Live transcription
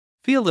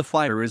Feel the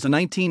Fire is a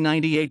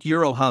 1998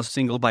 Eurohouse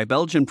single by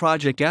Belgian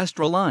project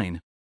Astroline.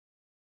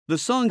 The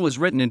song was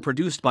written and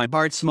produced by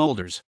Bart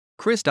Smolders,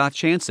 Christophe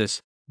Chantzis,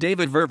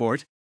 David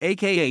Vervoort,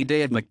 aka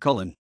Dave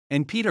McCullen,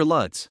 and Peter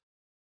Luts.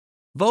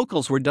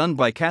 Vocals were done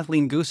by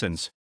Kathleen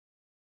Goossens.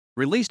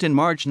 Released in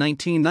March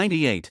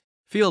 1998,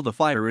 Feel the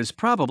Fire is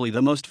probably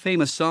the most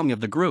famous song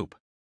of the group.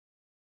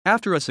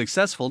 After a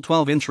successful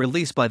 12-inch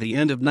release by the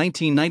end of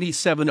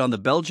 1997 on the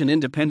Belgian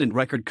independent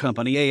record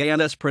company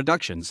A&S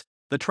Productions,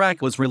 the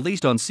track was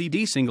released on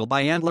CD single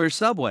by Antler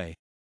Subway.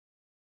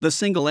 The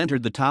single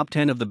entered the top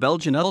 10 of the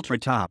Belgian Ultra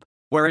Top,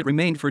 where it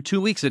remained for 2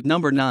 weeks at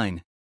number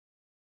 9.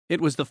 It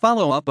was the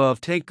follow-up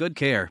of Take Good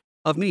Care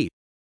of Me.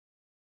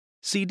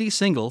 CD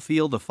single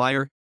Feel the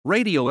Fire,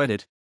 radio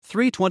edit,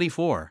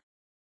 324.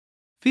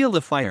 Feel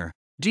the Fire,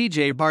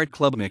 DJ Bart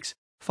Club Mix,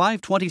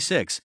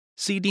 526,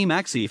 CD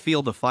maxi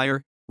Feel the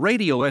Fire,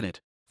 radio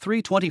edit,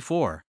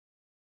 324.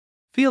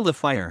 Feel the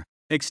Fire,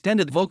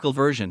 extended vocal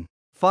version,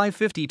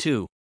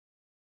 552.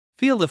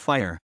 Feel the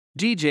Fire,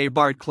 DJ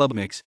Bart Club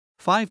Mix,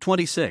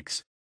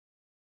 526.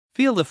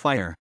 Feel the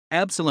Fire,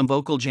 Absalom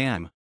Vocal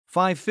Jam,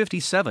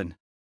 557.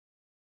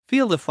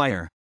 Feel the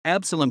Fire,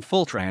 Absalom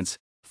Full Trance,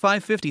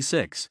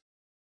 556.